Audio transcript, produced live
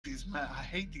these maps. I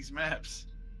hate these maps.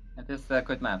 It is a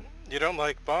good map. You don't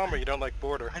like bomb or you don't like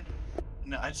border?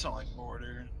 No, I just don't like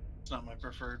border. It's not my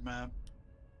preferred map.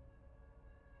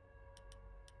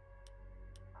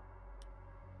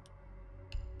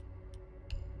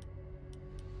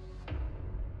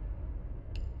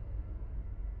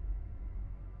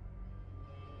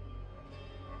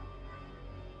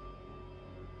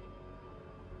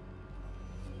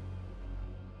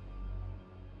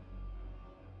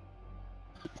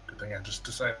 Good thing I just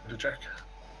decided to check.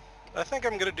 I think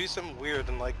I'm gonna do something weird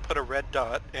and like put a red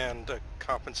dot and a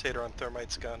compensator on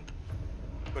Thermite's gun.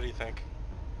 What do you think?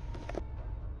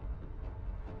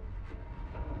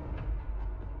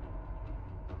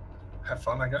 Have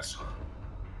fun, I guess.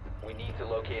 We need to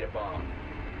locate a bomb.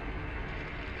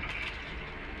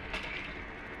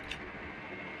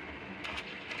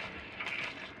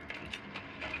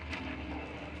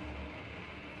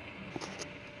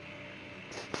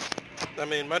 I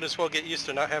mean, might as well get used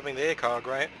to not having the ACOG,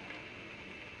 right?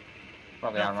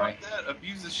 Probably No, armory. fuck that.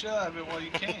 Abuse the shit out of it while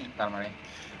you can. Armory.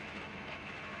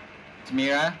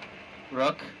 Tamira,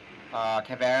 Rook,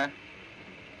 Kavera.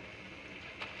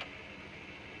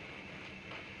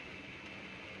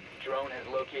 Drone has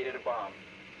located a bomb.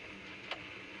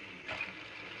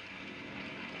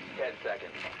 10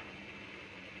 seconds.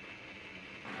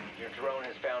 Your drone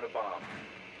has found a bomb.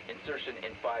 Insertion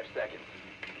in 5 seconds.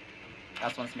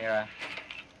 Last one's Mira.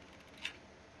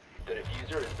 The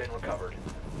diffuser has been recovered.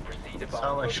 Proceed to bomb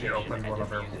Sound like she location opened and one of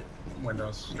her defuse it.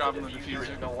 windows. Dropping The the diffuser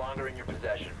diffuser. is no longer in your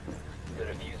possession. The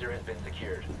diffuser has been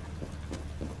secured.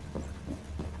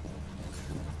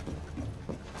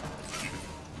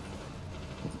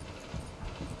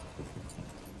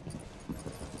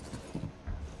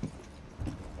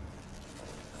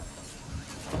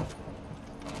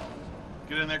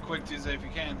 Get in there quick, Tuesday, if you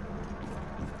can.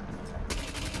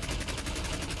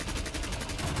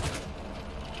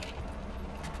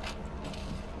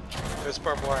 There's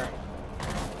barbed wire.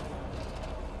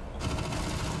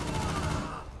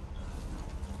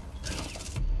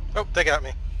 Oh, they got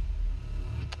me.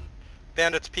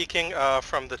 Bandits peeking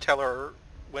from the teller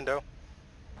window.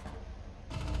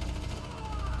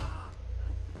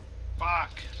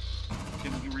 Fuck!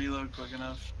 Couldn't reload quick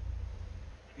enough.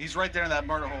 He's right there in that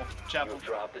murder hole, Chapel. You've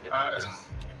dropped the diffuser.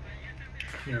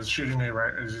 He was shooting me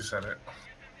right as you said it.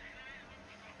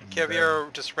 Caviar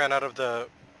just ran out of the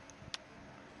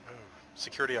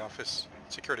security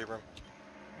room.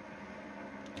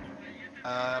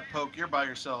 Poke, you're by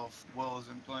yourself. Will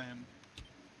isn't playing.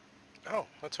 Oh,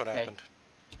 that's what Hey. happened.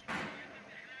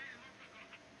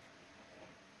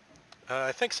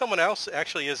 I think someone else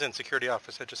actually is in security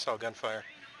office. I just saw gunfire.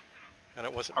 And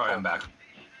it wasn't Alright, I'm Paul. back.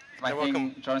 Is my You're thing,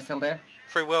 welcome. John still there?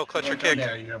 Free will, clutch your kick.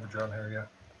 Yeah, you have a drone here,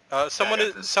 yeah. Someone I got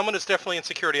is this. someone is definitely in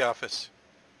security office.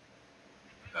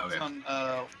 It's Okay. on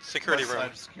Security west room.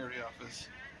 side of security office.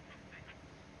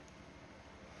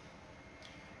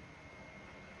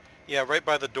 Yeah, right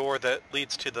by the door that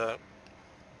leads to the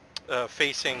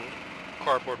facing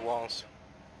cardboard walls.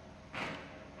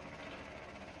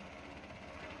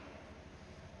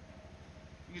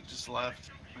 You just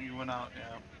left. You went out,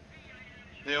 yeah.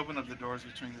 They opened up the doors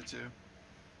between the two.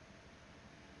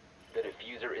 The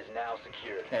diffuser is now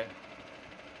secured. Okay.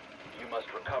 You must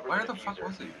recover Where the the fuck diffuser.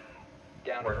 was he?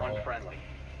 Down to Murder one hole. friendly.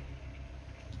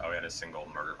 Oh, we had a single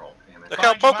murder hole. Damn it. Look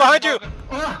out, Poke behind you!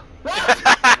 Oh, what?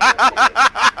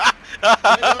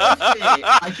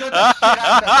 I killed the shit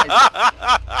out of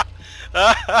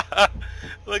that.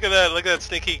 Look at that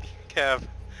sneaky Cav.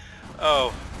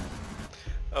 Oh.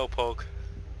 Oh, Poke.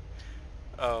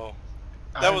 Oh.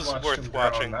 That was watched worth him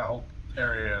drown watching. That whole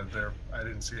area there, I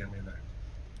didn't see him either.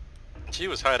 She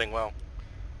was hiding well.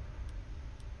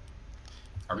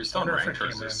 Are we still in Wonder if ranked it or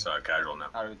is came this casual now?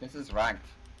 Oh, this is ranked.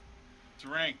 It's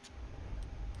ranked.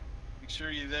 Make sure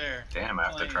you're there. Damn, I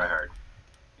have to Playing. try hard.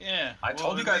 Yeah. I well,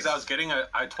 told you at guys least I was getting a.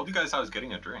 I told you guys I was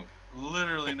getting a drink.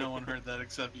 Literally no one heard that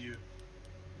except you.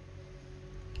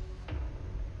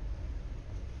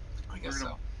 I guess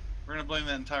gonna- so. We're gonna blame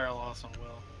that entire loss on Will.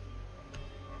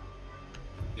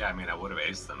 Yeah, I mean, I would have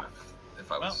aced them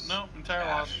if I Well, was. no, entire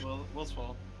Ash. loss. Will's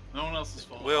fault. No one else's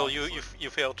fault. Will, obviously. you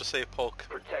failed to save Polk.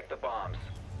 Protect the bombs.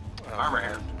 Armor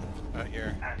here. Out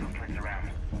here.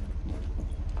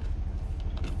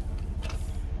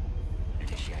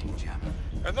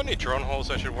 Are there any drone holes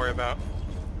I should worry about?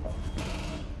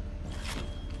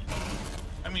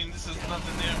 I mean, this is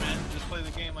nothing new, man. Just play the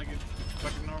game like you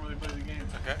fucking normally play the game.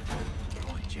 Okay.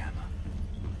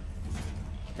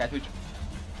 Okay, Twitch.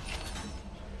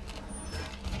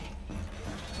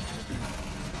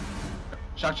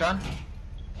 Shotgun.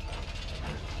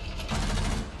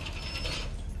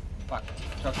 Fuck.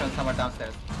 Shotgun somewhere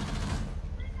downstairs.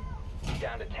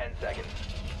 Down to 10 seconds.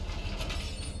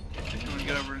 I'm gonna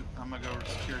get over. I'm gonna go over to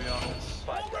security office.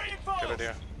 5 seconds. Good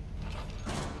idea.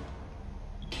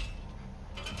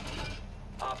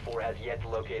 Op 4 has yet to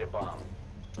locate a bomb.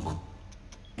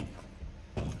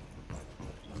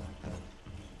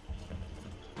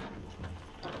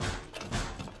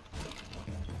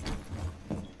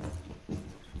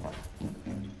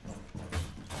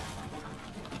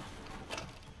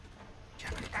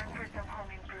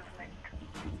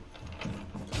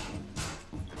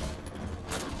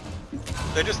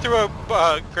 They just threw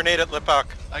a grenade at Lipak.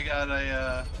 I got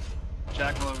a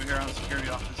jackal over here on the security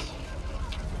office.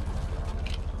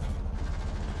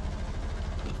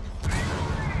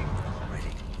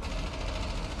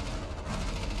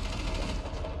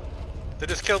 They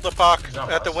just killed Lipak He's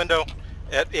on at the us. window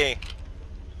at A.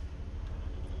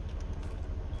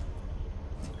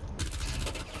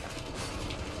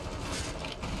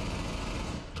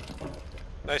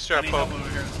 Nice I job, need help Pope. over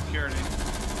here in security.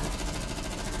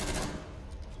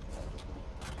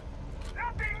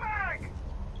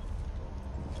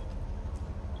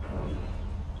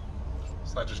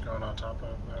 Sledge is going on top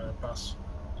of the bus.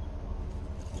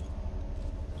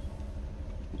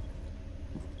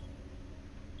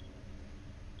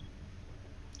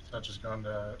 Sledge is going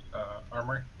to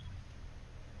armory.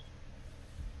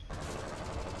 Is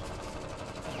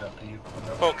that the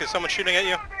window? Poke, is someone shooting at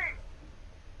you?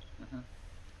 Mhm.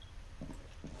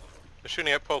 They're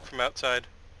shooting at Poke from outside.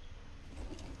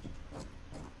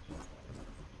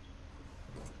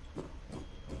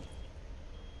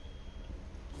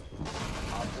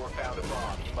 Op 4 found a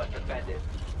bomb. You must defend it.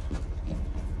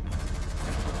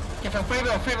 เก็บฝั่งเฟรม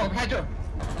เฟรมให้จุด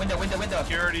window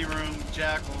Security room,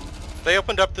 jackal. They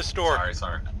opened up this door.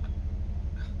 Sorry.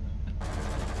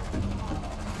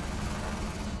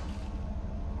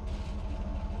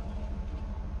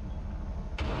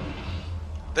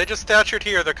 They just statured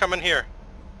here. They're coming here.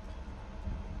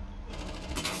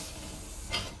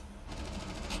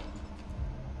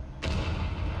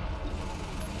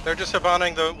 They're just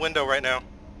abandoning the window right now.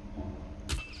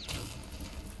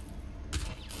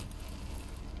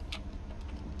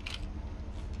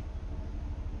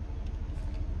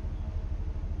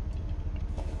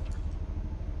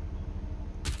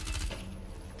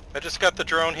 I just got the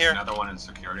drone here. Another one in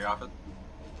security office.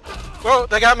 Whoa,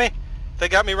 they got me! They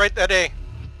got me right at A.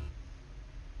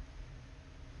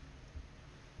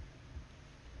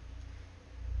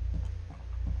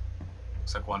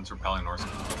 Looks like one's repelling north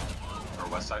or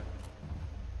west side.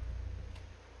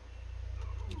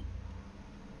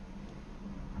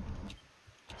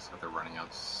 So they're running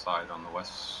outside on the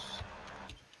west.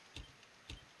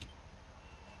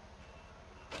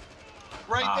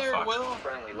 Right Ah, there, fuck. Will.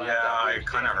 Friendly last Yeah, I operator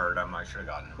kind of standing. heard him. I should have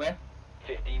gotten him. where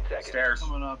 15 seconds. Stairs.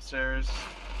 Someone upstairs.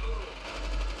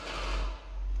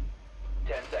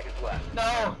 10 seconds left.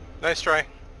 no Nice try.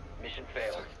 Mission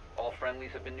failed. All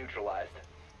friendlies have been neutralized.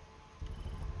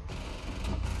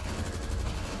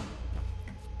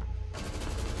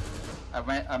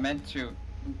 I meant to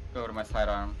go to my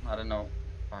sidearm. I don't know.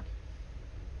 Fuck.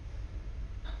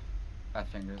 Bad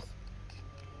fingers.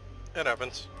 It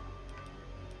happens.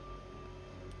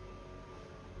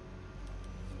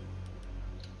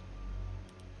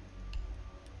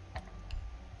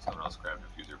 Someone else grab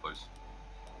diffuser, please.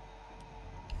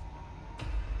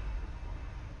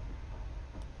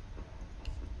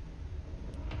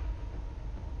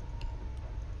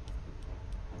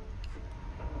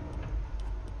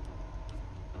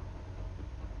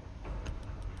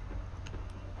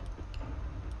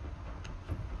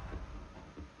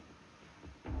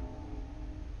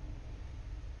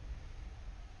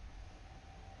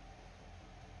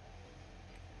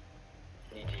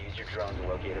 Need to use your drone to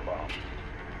locate a bomb.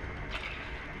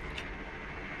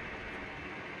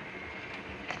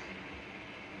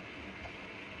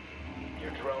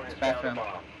 Your drone has found a Bathroom.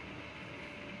 bomb.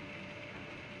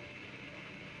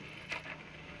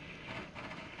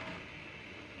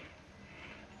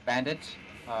 Bandit.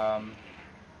 I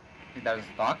think that was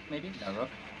Doc, maybe? No, Rook.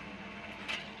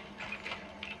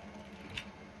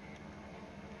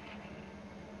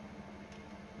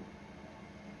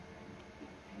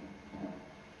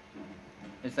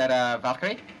 Is that a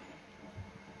Valkyrie?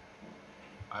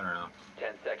 I don't know.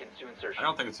 10 seconds to insertion. I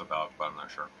don't think it's a Valk, but I'm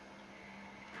not sure.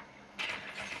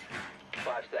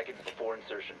 5 seconds before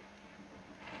insertion.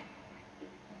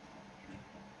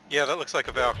 Yeah, that looks like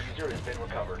a Valk. User has been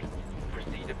recovered.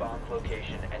 Proceed to bomb's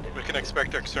location and We defuse can it.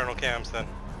 expect external cams then.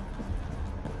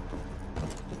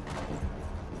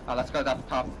 Let's go up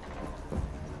top.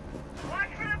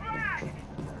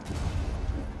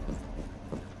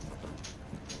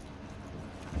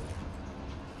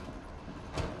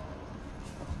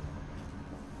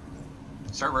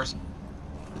 Servers.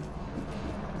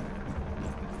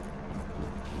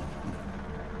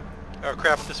 Oh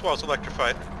crap, this wall's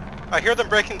electrified. I hear them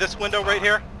breaking this window right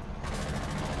here.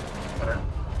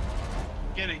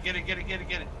 Get it, get it, get it, get it,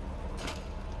 get it.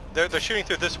 They're shooting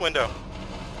through this window.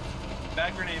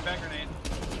 Bag grenade, bag grenade.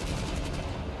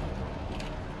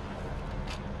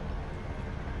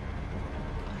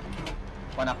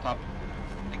 One up top.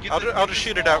 Get I'll just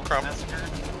shoot it out, Crumb. Massacre.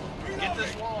 Get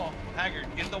this wall. Haggard,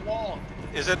 get the wall.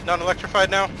 Is it non-electrified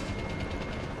now?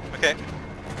 Okay.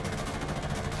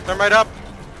 Thermite up.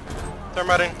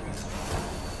 Thermiting.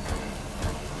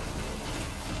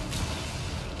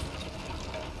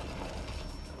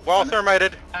 Wall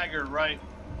thermited. Haggard, right.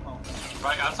 Oh,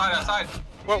 Right, outside, outside.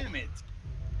 Whoa. damn it.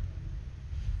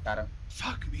 Got him.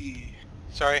 Fuck me.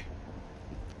 Sorry.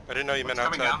 I didn't know you meant One's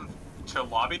coming outside. down to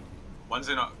lobby. One's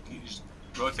in he's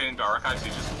rotating to archives,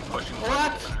 he's just pushing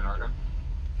What? in an archive.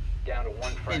 Down to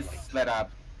one friendly. He's lit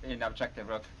up in objective,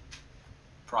 Rook.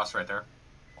 Frost right there.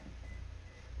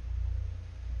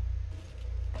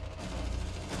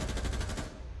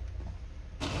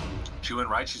 Chewing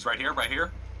right, she's right here, right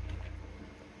here.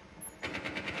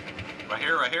 Right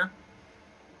here, right here.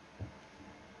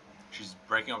 She's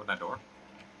breaking open that door.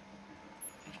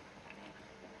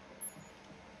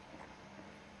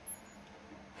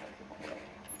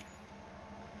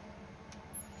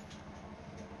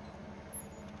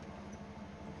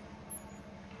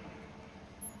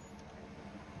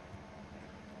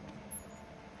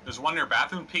 There's one near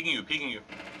bathroom, peeking you, peeking you.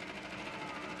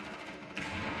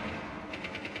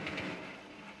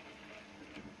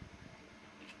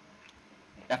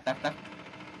 Left.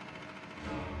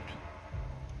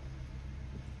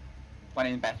 One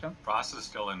in bathroom. Frost is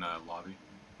still in the lobby.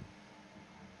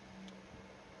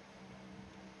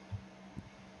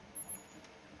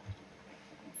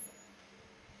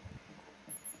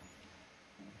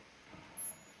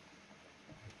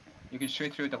 You can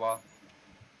shoot through the wall.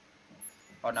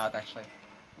 Or not, actually.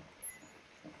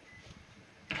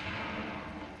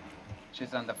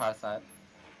 She's on the far side.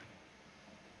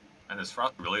 And this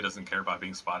Frost really doesn't care about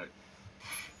being spotted.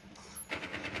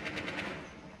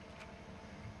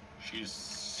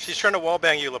 She's trying to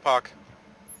wallbang you, Lepak.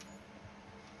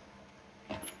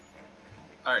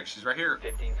 Alright, she's right here.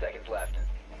 15 seconds left.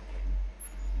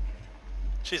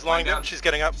 She's lying down. She's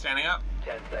getting up. Standing up.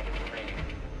 10 seconds remaining.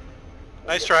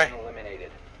 Nice try.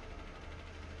 Eliminated.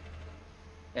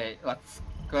 Hey, let's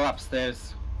go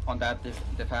upstairs on that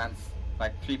defense.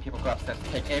 Like 3 people go upstairs,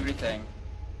 take everything.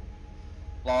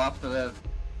 Blow up to the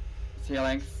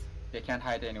ceilings. They can't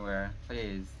hide anywhere.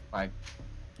 Please, like,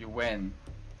 you win.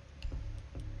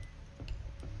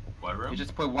 What room? You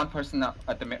just put one person up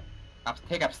at the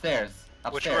take upstairs.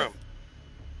 Which Upstairs. room?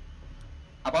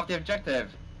 Above the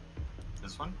objective.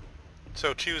 This one?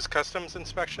 So choose customs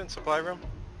inspection, supply room?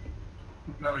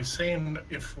 No, he's saying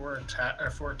if we're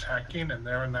attacking and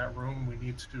they're in that room, we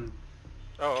need to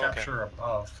Oh, okay. capture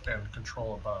above and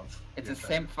control above. It's the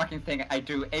same fucking thing I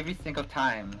do every single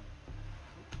time.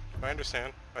 I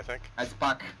understand, I think. As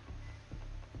Buck.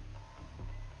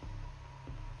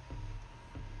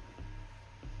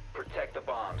 Protect the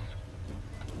bombs.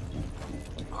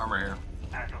 Armor here.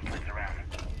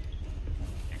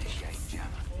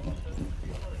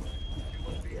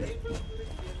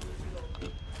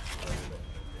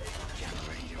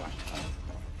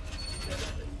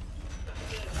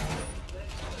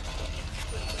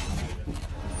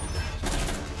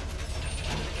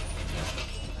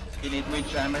 You need reach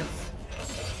jammers.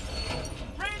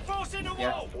 Reinforcing the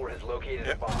Yeah. wall. 4 has located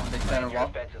Yep. a bomb. Big Plan center your wall.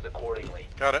 defenses accordingly.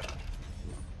 Got it.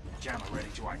 Jammer ready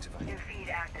to activate. New feed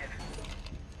active.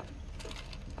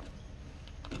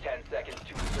 10 seconds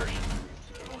to insertion.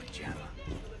 Deploying jammer.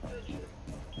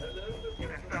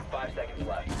 5 seconds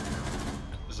left.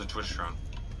 There's a Twitch drone.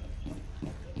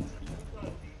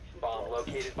 Bomb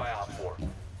located by Op 4.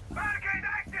 Barricade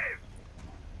active!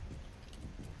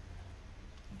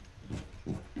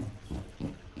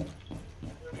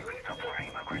 You can stop worrying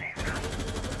about grenades.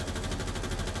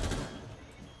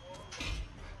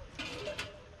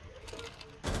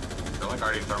 They're like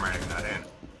already thermiting that in.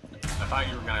 I thought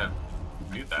you were gonna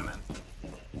mute that, man.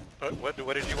 What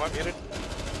did you want muted?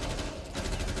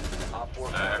 Op 4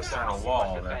 External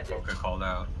wall that Boca called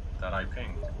out that I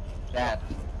pinged. That.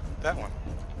 That one.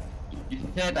 You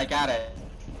said I got it.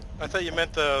 I thought you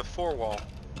meant the 4 wall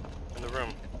in the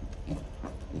room.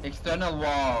 External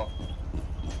wall.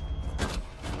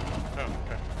 Oh,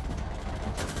 okay.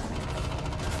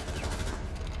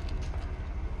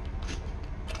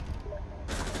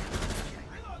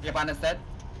 Yabana said.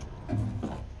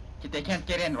 They can't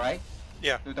get in, right?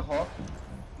 Yeah. Through the hole?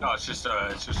 No, it's just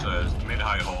a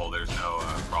mid-high hole. There's no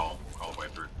crawlway.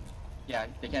 halfway through. Yeah,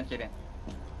 they can't get in.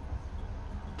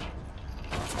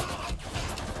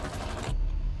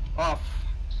 Off.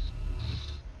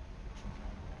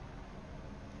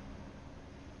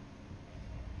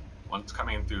 One's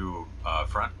coming through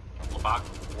front. Lebach.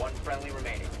 One friendly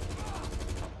remaining.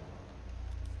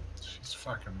 She's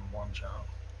fucking one shot.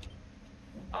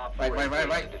 Op Right, 4 right, right, is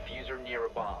right. placing a diffuser near a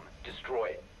bomb. Destroy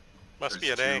it. Must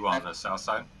There's be at A. two on the south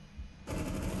side.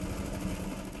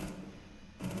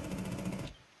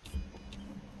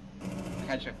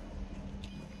 Catch you.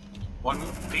 One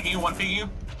peeking you, one peeking you.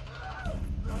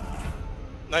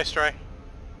 Nice try.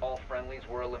 All friendlies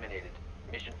were eliminated.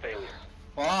 Mission failure.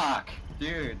 Fuck,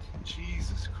 dude.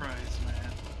 Jesus Christ,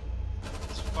 man.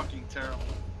 It's fucking terrible.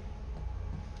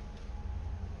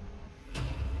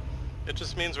 It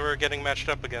just means we're getting matched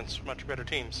up against much better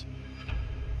teams.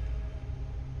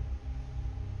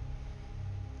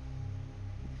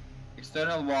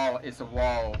 External wall is a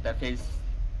wall that faces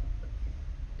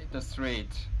the street.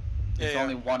 There's Yeah.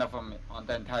 only one of them on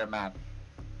the entire map.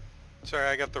 Sorry,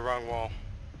 I got the wrong wall.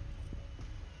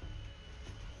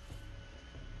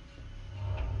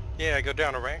 Yeah, I go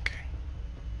down a rank.